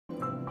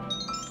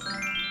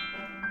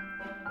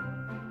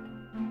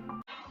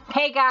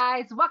Hey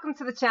guys, welcome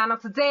to the channel.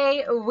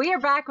 Today we are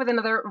back with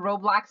another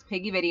Roblox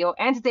Piggy video,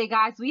 and today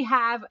guys we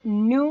have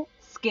new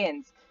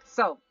skins.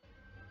 So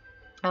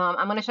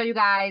I'm gonna show you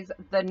guys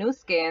the new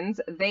skins.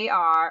 They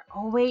are,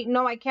 oh wait,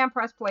 no, I can't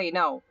press play.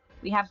 No,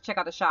 we have to check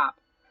out the shop.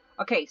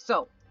 Okay,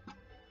 so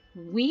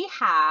we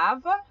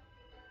have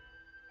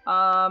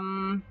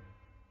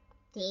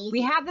Daisy.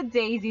 we have the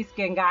Daisy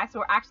skin, guys.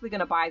 So we're actually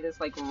gonna buy this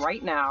like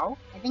right now.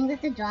 I think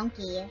that's a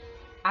donkey.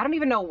 I don't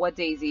even know what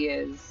Daisy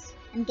is.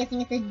 I'm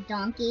guessing it's a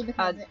donkey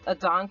because A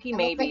donkey, it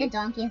maybe. looks like a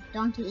donkey. It's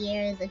donkey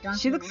ears, a donkey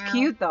She looks mouth.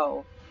 cute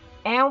though.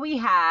 And we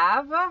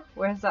have,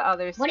 where's the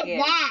other skin? What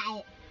is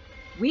that?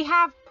 We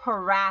have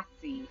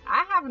Parasee.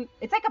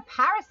 It's like a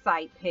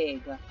parasite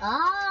pig.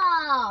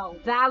 Oh.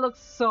 That looks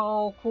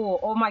so cool.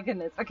 Oh my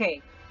goodness.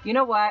 Okay, you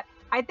know what?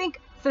 I think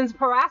since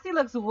Parasee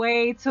looks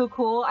way too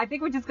cool, I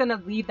think we're just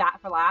gonna leave that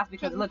for last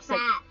because it looks like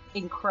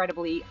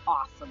incredibly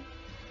awesome.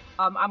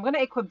 I'm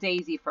gonna equip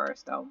Daisy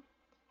first though.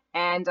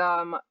 And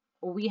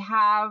we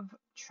have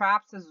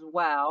traps as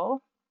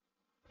well.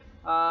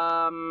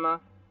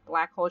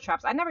 Black hole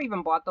traps. I never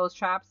even bought those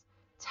traps.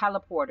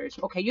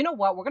 Teleporters. Okay, you know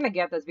what? We're gonna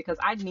get this because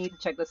I need to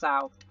check this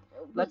out.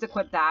 Let's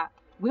equip that.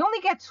 We only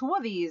get 2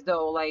 of these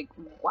though. Like,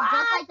 what?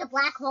 Just like the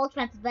black hole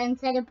traps, but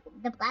instead of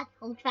the black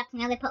hole traps,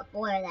 now they put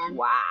 4 of them.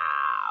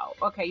 Wow.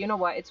 Okay, you know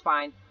what? It's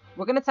fine.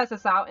 We're gonna test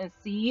this out and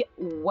see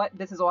what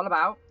this is all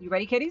about. You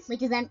ready, kitties?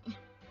 Which is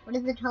what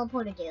does the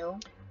teleporter do?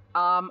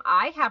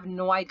 I have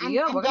no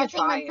idea. I'm We're gonna guessing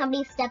try when it.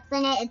 somebody steps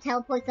in it, it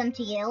teleports them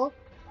to you.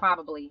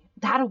 Probably.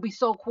 That'll be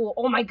so cool.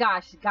 Oh my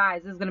gosh,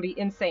 guys, this is gonna be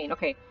insane.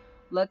 Okay,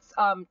 let's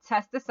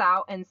test this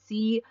out and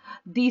see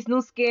these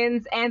new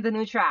skins and the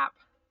new trap.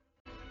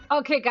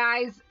 Okay,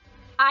 guys,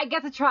 I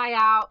get to try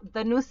out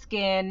the new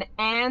skin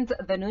and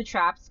the new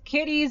traps.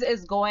 Kitties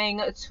is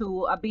going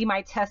to be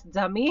my test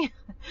dummy.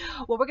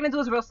 What we're gonna do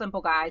is real simple,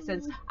 guys.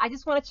 Since I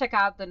just want to check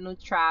out the new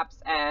traps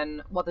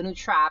and, well, the new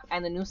trap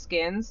and the new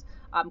skins.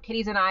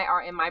 Kitties and I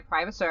are in my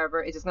private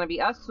server. It's just gonna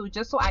be us two,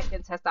 just so I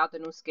can test out the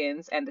new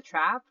skins and the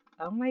trap.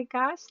 Oh my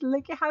gosh,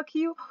 look at how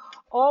cute.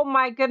 Oh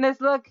my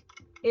goodness, look.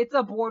 It's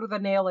a board with a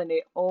nail in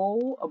it.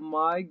 Oh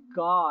my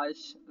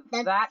gosh.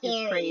 That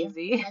is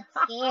crazy.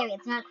 That's scary.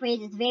 It's not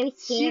crazy. It's very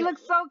scary. She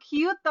looks so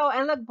cute though,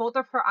 and look, both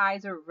of her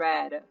eyes are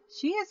red.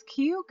 She is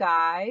cute,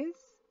 guys.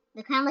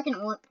 They're kind of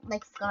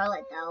like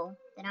Scarlet though.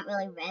 They're not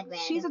really red.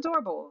 She's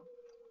adorable.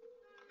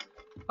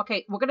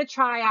 Okay, we're gonna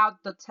try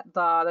out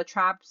the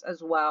traps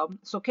as well.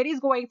 So Kitty's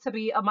going to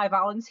be my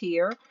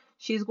volunteer.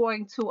 She's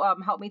going to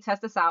help me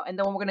test this out, and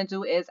then what we're gonna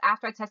do is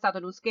after I test out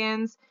the new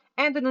skins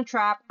and the new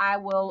trap, I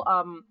will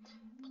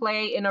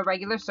play in a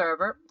regular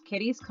server.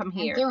 Kitties, come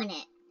here. I'm doing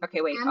it.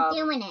 Okay, wait. I'm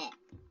doing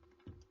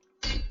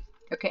it.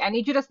 Okay, I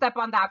need you to step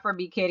on that for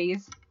me,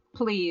 kitties.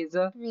 Please.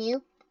 What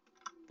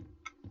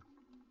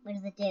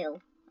does it do?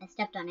 I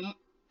stepped on it.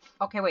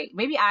 Okay, wait.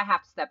 Maybe I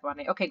have to step on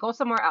it. Okay, go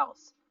somewhere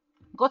else.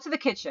 Go to the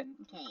kitchen.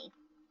 Okay.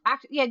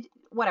 Actually, yeah,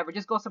 whatever.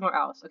 Just go somewhere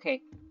else.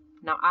 Okay.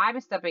 Now I'm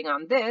stepping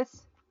on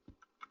this.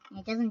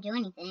 It doesn't do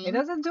anything. It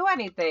doesn't do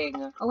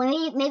anything. Oh,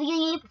 maybe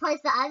you need to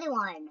place the other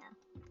one.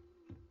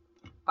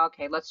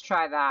 Okay, let's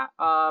try that.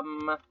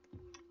 Okay,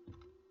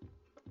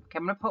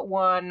 I'm gonna put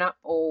one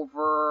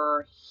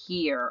over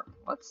here.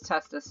 Let's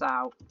test this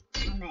out.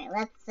 Alright,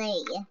 let's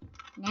see.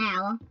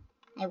 Now,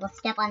 I will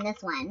step on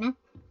this one.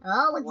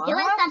 Oh, it's doing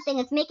What? something.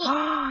 It's making...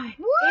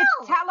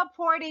 It's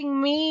teleporting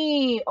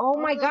me. Oh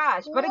my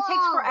gosh, cool. but it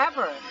takes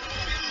forever.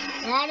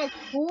 That is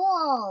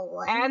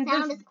cool. And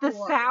the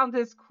sound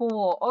is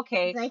cool.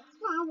 Okay. It's like...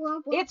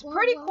 It's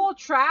pretty cool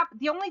trap.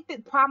 The only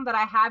problem that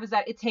I have is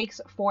that it takes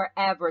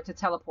forever to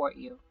teleport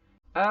you.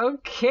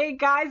 Okay,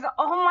 guys.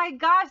 Oh my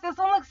gosh, this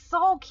one looks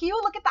so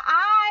cute. Look at the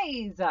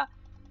eyes.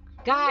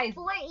 Guys,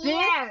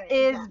 this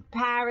is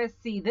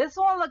Parasee. This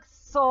one looks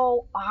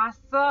so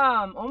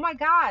awesome. Oh my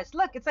gosh.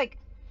 Look, it's like,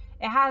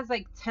 it has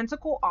like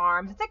tentacle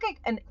arms. It's like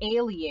an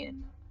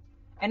alien.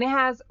 And it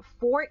has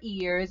 4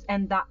 ears,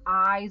 and the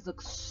eyes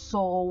look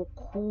so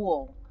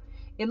cool.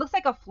 It looks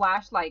like a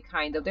flashlight,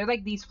 kind of. They're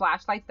like these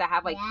flashlights that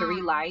have like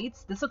 3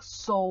 lights. This looks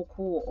so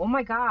cool. Oh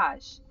my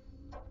gosh.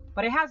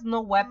 But it has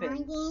no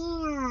weapons.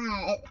 Oh,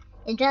 yeah.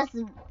 It just,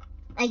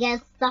 I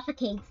guess,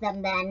 suffocates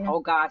them then. Oh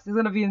gosh, this is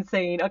gonna be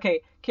insane.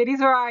 Okay, kitties,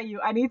 where are you?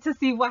 I need to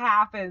see what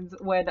happens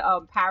when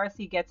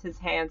Parasee gets his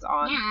hands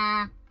on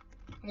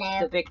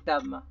Hello. the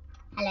victim.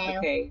 Hello.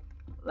 Okay,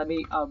 let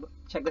me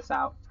check this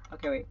out.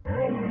 Okay, wait.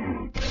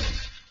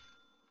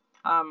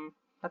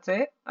 That's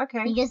it?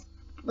 Okay. You just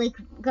like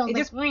go. It like,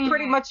 just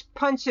pretty much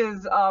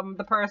punches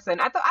the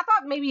person. I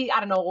thought maybe, I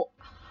don't know.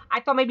 I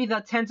thought maybe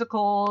the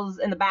tentacles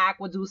in the back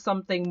would do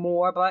something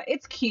more, but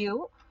it's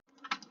cute.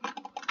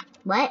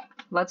 What?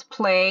 Let's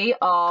play.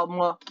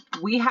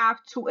 We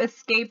have to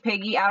escape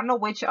Piggy. I don't know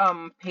which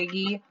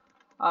Piggy.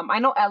 I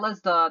know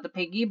Ella's the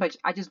Piggy, but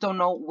I just don't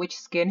know which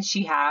skin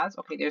she has.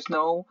 Okay, there is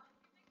no.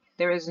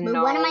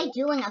 But what am I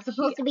doing? I'm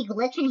supposed to be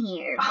glitching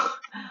here.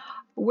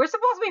 We're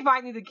supposed to be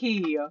finding the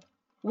key.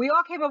 We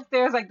all came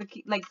upstairs like the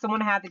key, like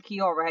someone had the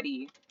key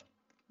already.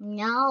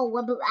 No,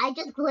 I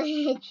just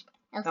glitched.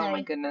 Oh, Oh sorry.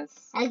 my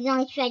goodness. I can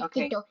only try to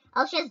Okay.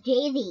 Oh, she has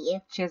Daisy.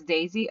 She has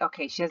Daisy?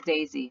 Okay, she has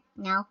Daisy.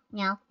 No.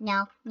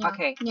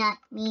 Okay. Not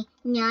me.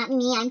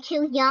 I'm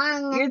too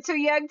young. You're too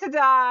young to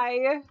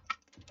die.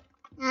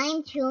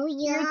 I'm too young.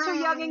 You're too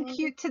young and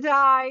cute to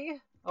die.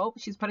 Oh,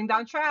 she's putting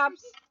down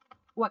traps.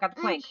 Oh, I got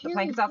the plank. The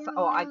plank is outside.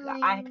 Oh,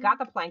 I got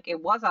the plank.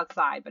 It was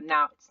outside, but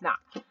now it's not.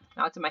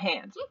 Now it's in my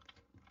hand.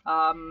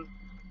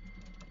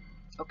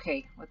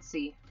 Okay, let's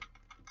see.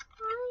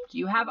 Do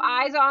you have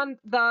eyes on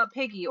the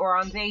piggy or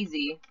on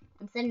Daisy?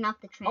 I'm setting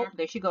off the trap. Oh,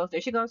 there she goes. There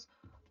she goes.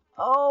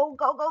 Oh,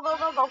 go.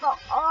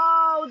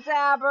 Oh,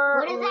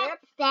 Dabber. What is that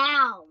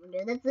sound?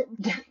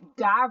 That's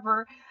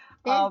Dabber.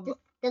 the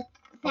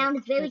sound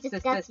is very this.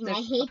 disgusting. I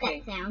hate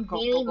Okay. that sound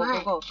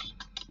Go.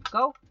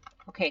 Go.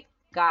 Okay,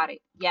 got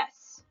it.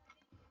 Yes.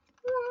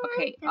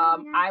 Okay,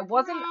 I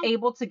wasn't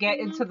able to get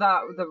into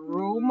the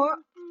room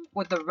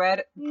with the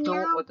red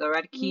door, with the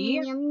red key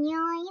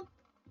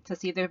to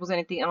see if there was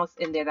anything else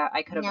in there that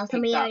I could have picked up.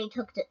 Somebody already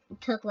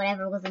took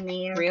whatever was in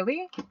there.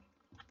 Really?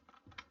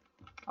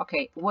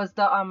 Okay, was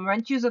the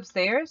wrench used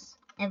upstairs?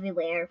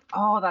 Everywhere.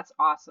 Oh, that's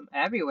awesome.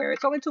 Everywhere.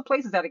 It's only 2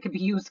 places that it could be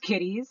used,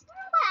 kitties.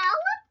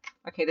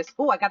 Well. Okay,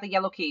 oh, I got the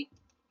yellow key.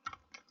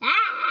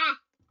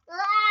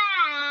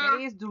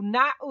 Kitties, do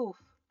not oof.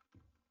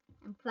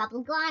 I'm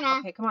probably gonna.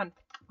 Okay, come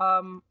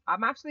on.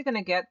 I'm actually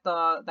gonna get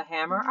the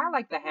hammer. I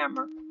like the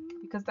hammer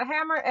because the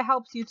hammer, it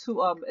helps you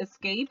to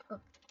escape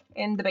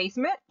in the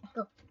basement.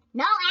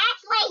 No,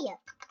 Ashley!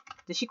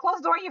 Did she close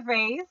the door in your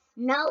face?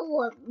 No.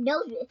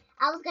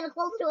 I was gonna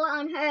close the door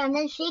on her, and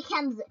then she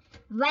comes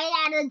right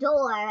out of the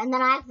door, and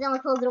then I accidentally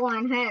close the door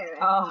on her.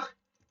 Oh,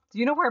 do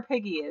you know where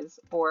Piggy is?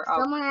 Or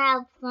somewhere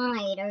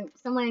outside, or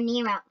somewhere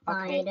near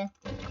outside. Okay.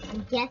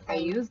 I'm guessing. I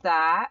use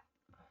that.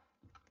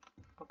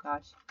 Oh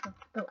gosh.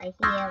 Go! I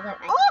hear her.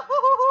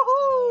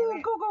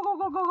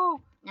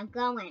 Go! I'm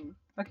going.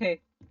 Okay.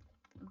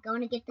 I'm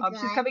going to get the gun.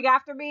 She's coming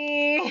after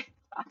me.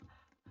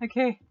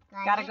 Okay.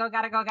 Gotta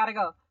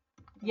go.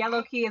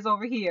 Yellow key is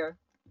over here.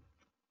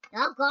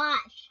 Oh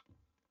gosh.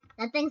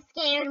 That thing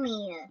scared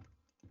me.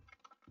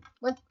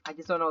 What? I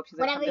just don't know if she's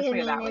gonna come this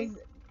way or that way.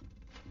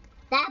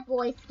 That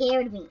boy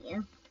scared me.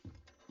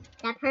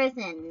 That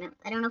person.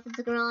 I don't know if it's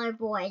a girl or a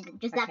boy.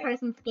 Just that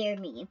person scared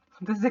me.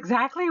 This is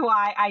exactly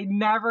why I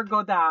never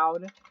go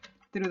down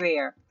through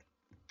there.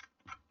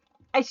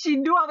 And she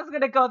knew I was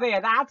gonna go there.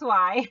 That's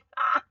why.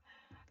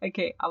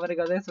 Okay, I'm gonna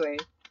go this way.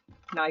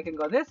 Now I can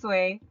go this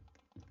way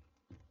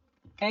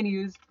and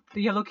use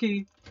the yellow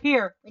key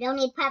here. We don't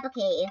need purple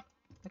key.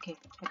 Okay,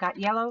 I got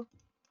yellow.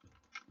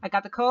 I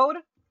got the code.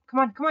 Come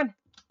on.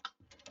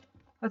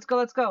 Let's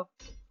go.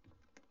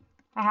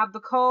 I have the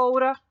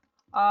code.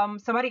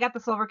 Somebody got the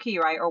silver key,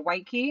 right? Or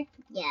white key?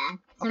 Yeah,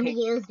 somebody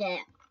used it.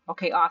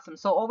 Okay, awesome.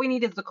 So all we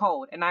need is the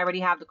code, and I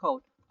already have the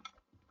code.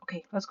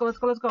 Okay, let's go.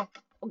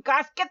 Oh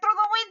gosh, get through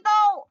the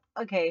window!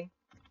 Okay.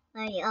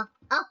 There you go.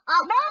 Oh!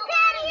 No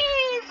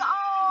kitties!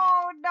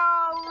 Oh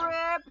no,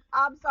 rip!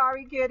 I'm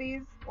sorry,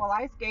 kitties. Well,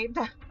 I escaped.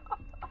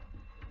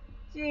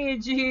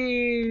 GG.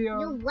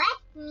 You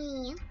left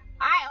me.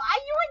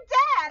 You were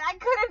dead. I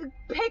couldn't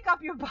pick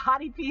up your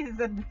body pieces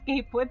and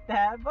escape with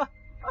them.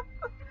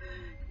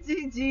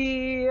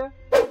 GG.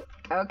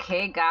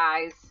 Okay,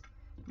 guys.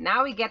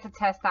 Now we get to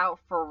test out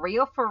for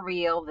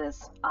real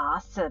this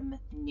awesome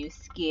new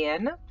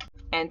skin.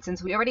 And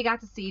since we already got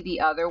to see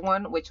the other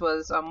one, which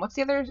was what's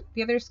the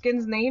other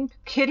skin's name?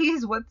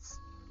 Kitties? What's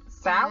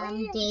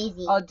Sally?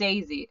 Daisy. Oh,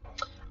 Daisy.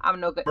 I'm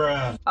no good.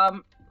 Bruh.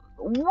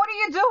 What are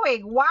you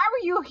doing? Why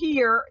were you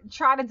here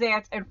trying to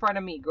dance in front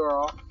of me,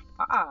 girl?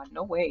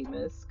 No way,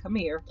 miss. Come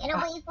here. Get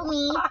away from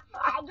me.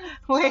 I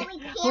just Wait.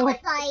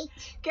 parasite.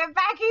 Get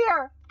back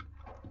here.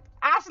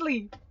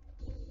 Ashley.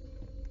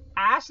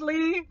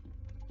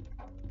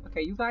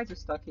 Okay, you guys are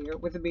stuck here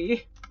with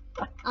me.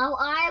 Oh,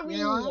 are we?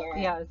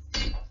 Yes.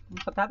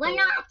 Put that We're there.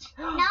 not.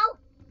 No.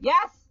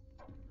 Yes.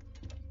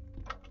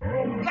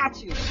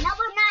 Got you. No,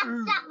 we're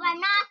not stuck. We're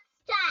not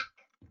stuck.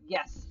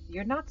 Yes.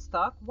 You're not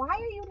stuck? Why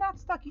are you not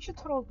stuck? You should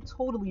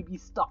totally be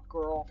stuck,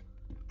 girl.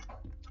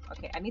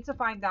 Okay, I need to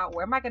find out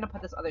where am I going to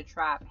put this other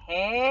trap.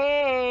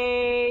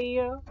 Hey!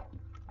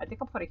 I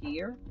think I'll put it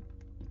here.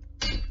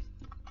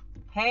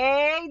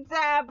 Hey,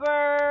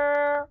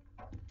 Dabber!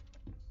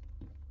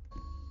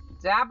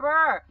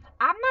 Dabber!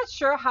 I'm not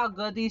sure how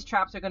good these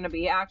traps are going to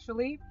be,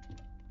 actually.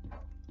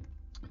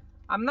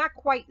 I'm not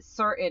quite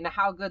certain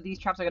how good these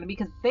traps are going to be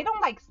because they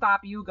don't, like,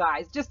 stop you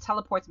guys. It just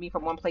teleports me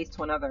from one place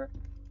to another.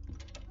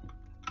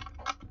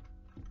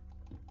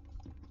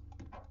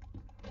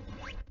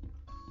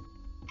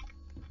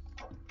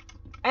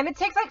 And it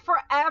takes, like,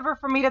 forever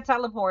for me to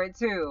teleport,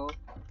 too.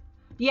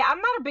 Yeah, I'm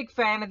not a big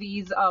fan of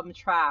these,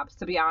 traps,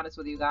 to be honest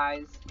with you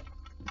guys.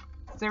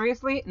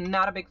 Seriously,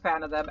 not a big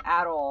fan of them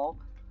at all.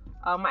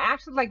 I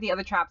actually like the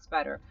other traps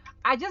better.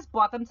 I just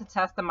bought them to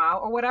test them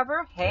out or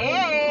whatever.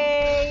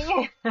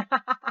 Hey!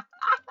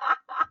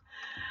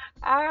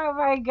 Oh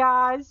my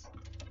gosh.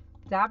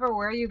 Dabber,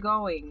 where are you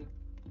going?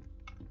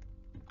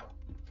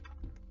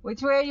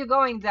 Which way are you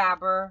going,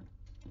 Dabber?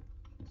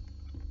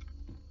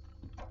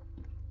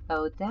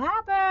 Oh,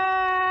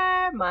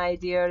 Dabber, my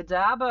dear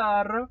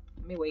Dabber.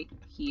 Let me wait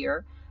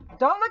here.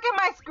 Don't look at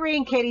my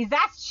screen, kitties.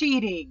 That's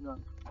cheating. No, I'm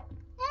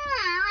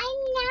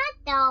not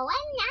though.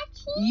 I'm not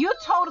cheating. You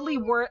totally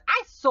were.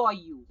 I saw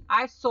you.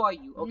 I saw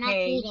you, okay? I'm not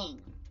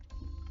cheating.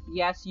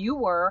 Yes, you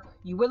were.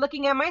 You were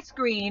looking at my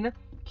screen.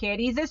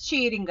 Kitties is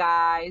cheating,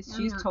 guys.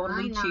 She's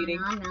totally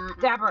cheating.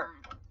 Dabber.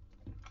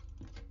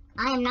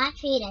 I am not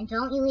cheating.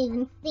 Don't you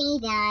even see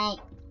that.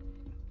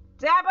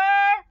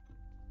 Dabber!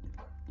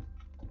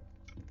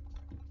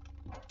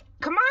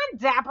 Come on,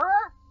 Dabber!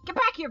 Get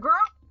back here, girl!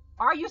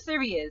 Are you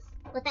serious?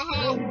 What the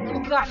heck?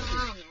 What is Got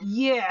going on?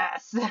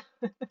 Yes!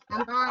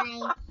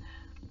 Bye.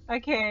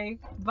 Okay,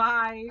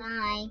 bye.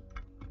 Bye.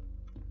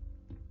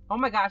 Oh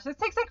my gosh, this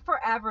takes like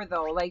forever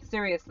though, like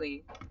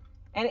seriously.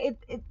 And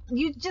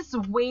you just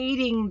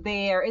waiting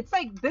there. It's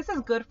like, this is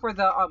good for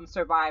the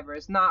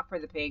survivors, not for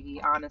the piggy,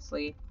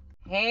 honestly.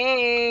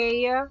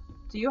 Hey!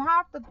 Do you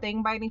have the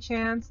thing by any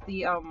chance?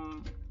 The,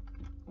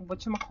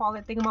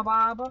 whatchamacallit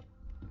thingamabob?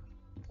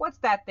 What's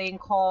that thing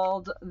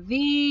called?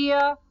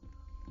 The,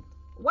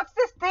 what's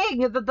this thing?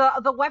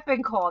 The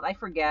weapon called? I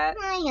forget.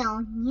 I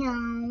don't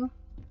know.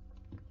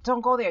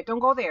 Don't go there. Don't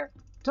go there.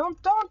 Don't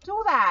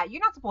do that. You're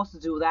not supposed to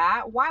do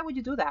that. Why would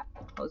you do that?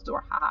 Close the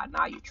door. Haha,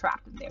 now you're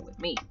trapped in there with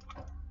me.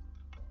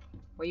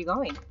 Where you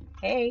going?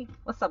 Hey,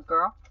 what's up,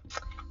 girl?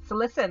 So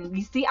listen,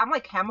 you see, I'm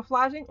like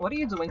camouflaging. What are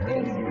you doing,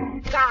 kitties?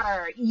 Got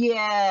her.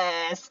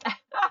 Yes.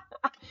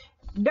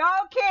 No,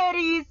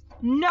 kitties.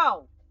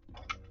 No.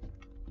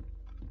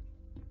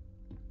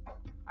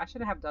 I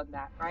shouldn't have done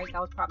that, right?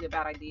 That was probably a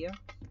bad idea.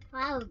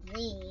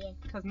 Probably.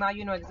 Because now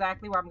you know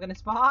exactly where I'm going to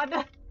spawn.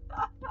 Are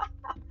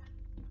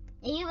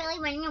you really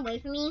running away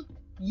from me?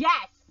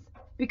 Yes.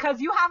 Because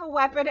you have a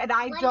weapon and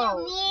I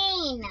don't. What do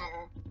you mean?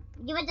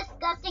 You're a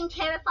disgusting,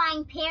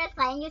 terrifying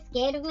parasite and you're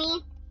scared of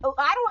me? Oh,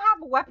 I don't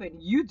have a weapon.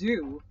 You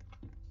do.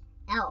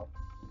 Oh.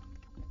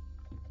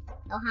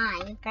 Oh,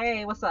 hi.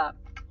 Hey, what's up?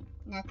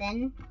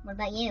 Nothing. What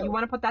about you? You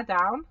want to put that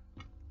down?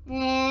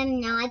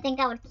 No, I think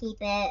I would keep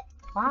it.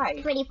 Why?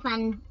 It's pretty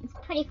fun. It's a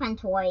pretty fun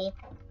toy.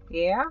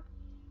 Yeah?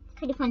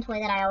 Pretty fun toy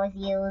that I always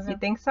use. You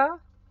think so?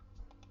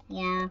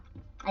 Yeah.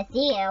 I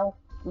see you.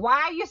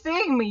 Why are you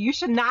seeing me? You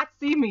should not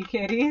see me,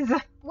 kitties.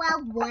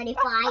 Well, what if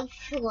I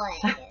should?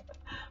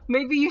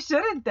 Maybe you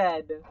shouldn't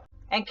then.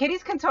 And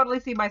kitties can totally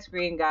see my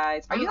screen,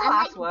 guys. Are you the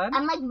last one?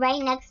 I'm like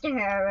right next to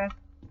her.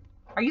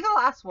 Are you the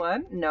last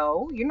one?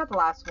 No, you're not the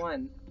last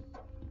one.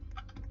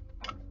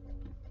 Oh,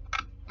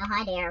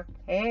 hi there.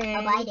 Hey.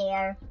 Oh, bye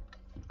there.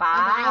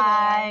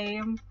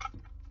 Bye.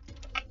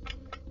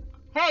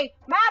 Hey,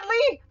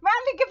 Madly!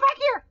 Madly, get back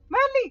here!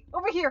 Madly!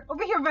 Over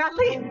here,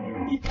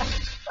 Madly!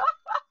 Yes.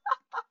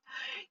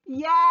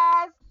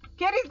 Yes!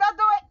 Kitties, don't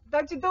do it!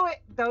 Don't you do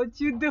it! Don't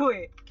you do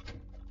it!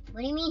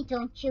 What do you mean,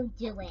 don't you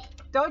do it?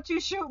 Don't you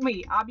shoot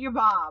me! I'm your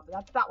mom.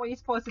 That's not what you're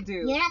supposed to do.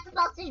 You're not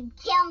supposed to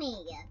kill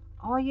me.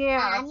 Oh yeah,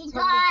 I'm that's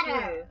your totally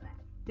daughter. true.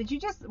 Did you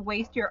just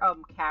waste your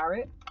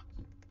carrot?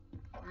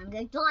 I'm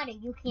your daughter.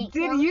 You can't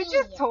Did kill me. you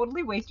just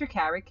totally waste your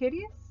carrot,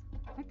 kitties?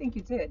 I think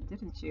you did,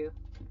 didn't you?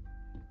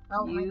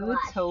 Oh my You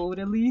gosh.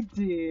 totally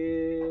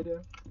did.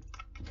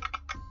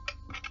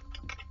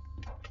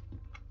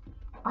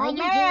 What Oh are you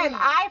man, doing?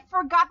 I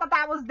forgot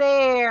that was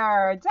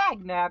there.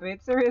 Dag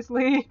nabbit,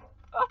 seriously.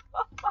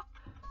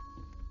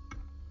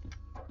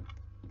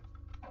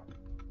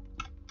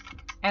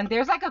 And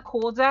there's like a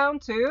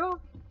cooldown too.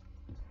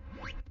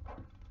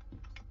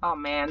 Oh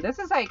man, this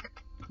is like,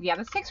 yeah,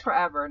 this takes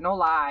forever, no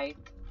lie.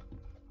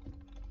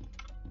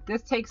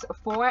 This takes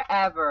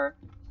forever.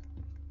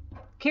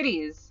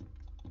 Kitties,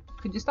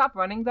 could you stop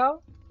running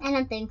though? I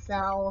don't think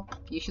so.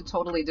 You should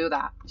totally do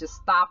that. Just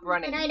stop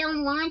running. But I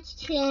don't want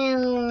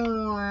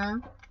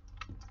to.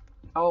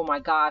 Oh my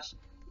gosh.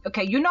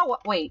 Okay, you know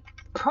what? Wait,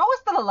 Pro is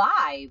still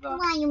alive.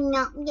 Why you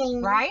not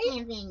getting Right?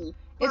 any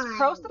Is fun?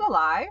 Pro still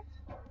alive?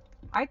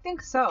 I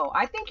think so.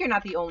 I think you're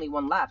not the only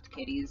one left,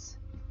 kitties.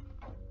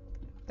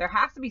 There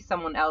has to be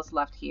someone else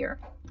left here.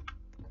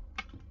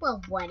 Well,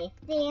 what if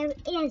there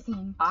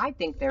isn't? I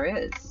think there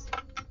is.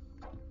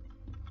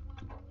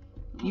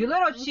 You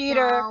little think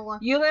cheater. so.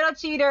 You little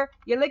cheater.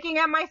 You're looking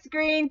at my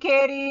screen,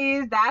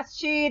 kitties. That's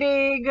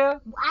cheating.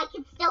 I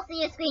can still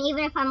see your screen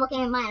even if I'm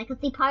looking at mine. I can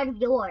see part of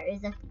yours.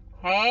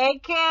 Hey,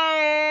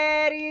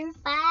 kitties.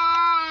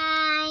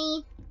 Bye.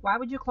 Why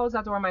would you close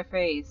that door in my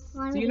face?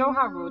 Why Do would you know you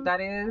how know? rude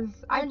that is?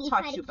 Why I would you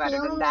taught try you to better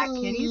kill than that,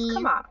 me? kitties.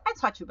 Come on. I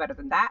taught you better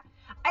than that.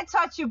 I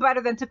taught you better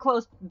than to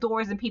close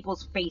doors in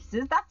people's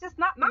faces. That's just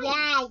not nice.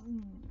 Yeah,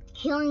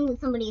 killing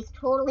somebody is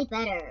totally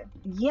better.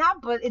 Yeah,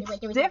 but it's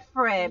Do it,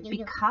 different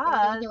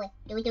because... Do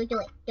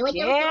it.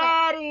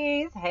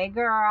 Kitties! Hey,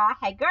 girl.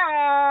 Hey, girl.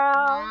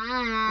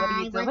 Hi, What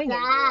are you doing in what's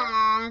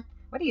here? up?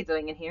 What are you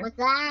doing in here? What's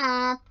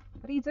up?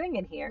 What are you doing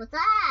in here? What's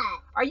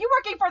up? Are you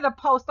working for the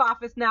post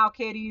office now,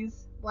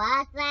 kitties?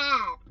 What's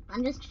up?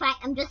 I'm just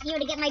here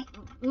to get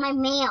my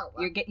mail.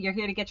 You're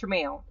here to get your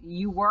mail.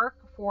 You work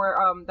for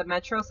the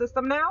metro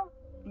system now?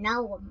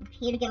 No, I'm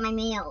here to get my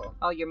mail.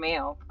 Oh, your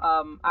mail.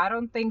 I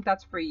don't think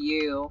that's for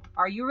you.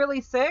 Are you really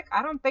sick?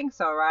 I don't think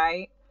so,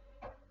 right?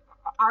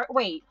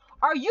 Wait,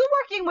 Are you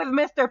working with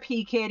Mr.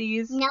 P,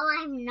 kitties? No,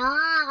 I'm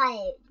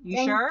not.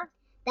 You sure?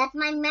 That's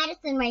my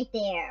medicine right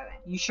there.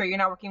 You sure you're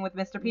not working with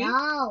Mr. P?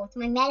 No, it's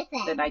my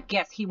medicine. Then I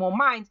guess he won't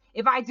mind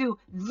if I do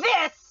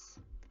this.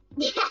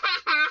 Are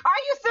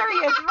you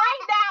serious?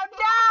 Right now?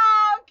 No,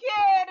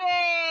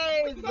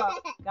 kitties!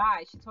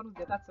 Guys, she totally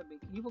did that to me.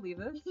 Can you believe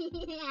this?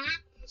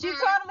 She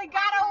totally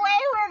got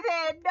away with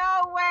it.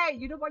 No way.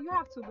 You know what? You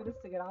have 2 minutes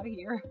to get out of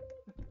here.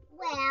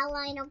 Well,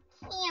 I don't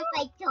care if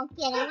I don't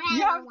get it.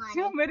 You have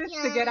 2 minutes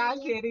to get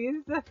out,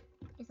 kitties.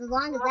 Just as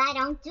long as I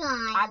don't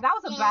die. That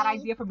was a bad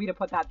idea for me to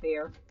put that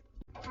there.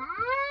 Bye.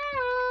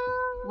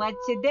 What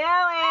you doing?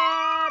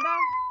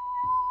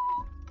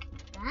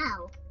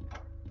 Oh.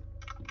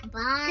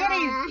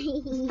 Bye.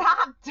 Kitties,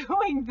 stop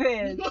doing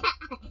this.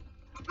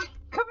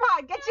 Come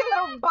on, get your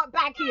little butt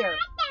back here.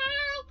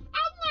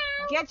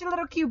 Get your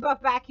little cute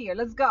butt back here.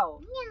 Let's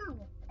go. No.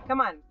 Come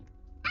on.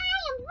 I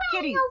am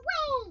running Kitties.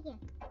 away.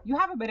 You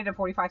have a minute and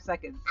 45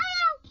 seconds. I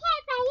don't care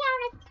if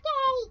I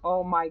escape.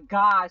 Oh my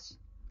gosh.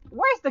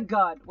 Where's the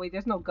gun? Wait,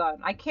 there's no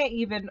gun. I can't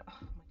even. Oh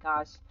my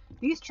gosh.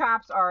 These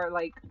traps are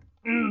like.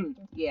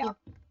 Yeah.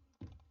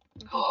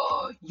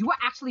 You were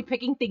actually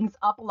picking things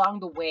up along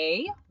the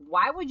way?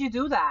 Why would you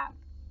do that?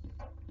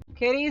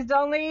 Kitties,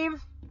 don't leave.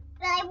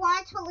 But I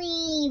want to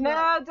leave.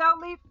 No,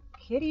 don't leave.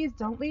 Kitties,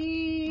 don't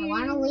leave. I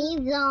want to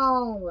leave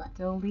though.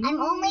 Don't leave. I'm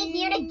only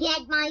here to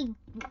get my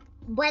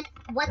what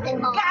they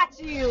call. Got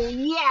you.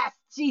 Yes,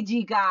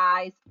 GG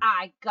guys.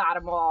 I got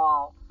them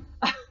all.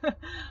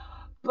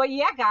 But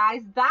yeah,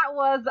 guys, that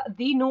was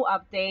the new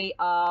update.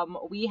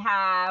 We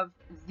have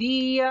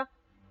the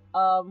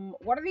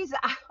what are these?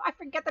 I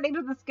forget the names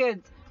of the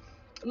skins.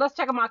 Let's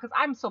check them out because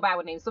I'm so bad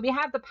with names. So we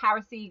have the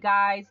Parasee,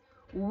 guys.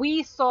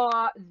 We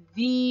saw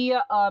the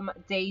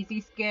Daisy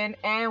skin,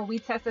 and we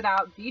tested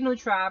out the new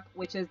trap,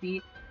 which is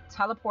the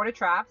teleporter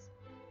traps.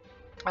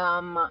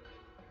 I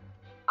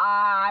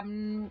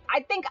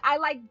think I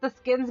like the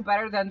skins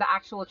better than the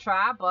actual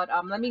trap, but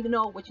let me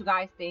know what you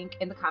guys think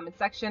in the comment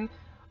section.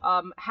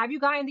 Have you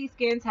gotten these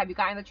skins? Have you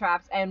gotten the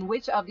traps? And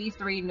which of these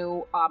 3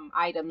 new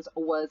items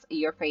was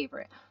your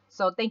favorite?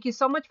 So thank you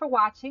so much for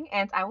watching,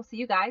 and I will see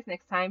you guys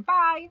next time.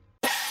 Bye!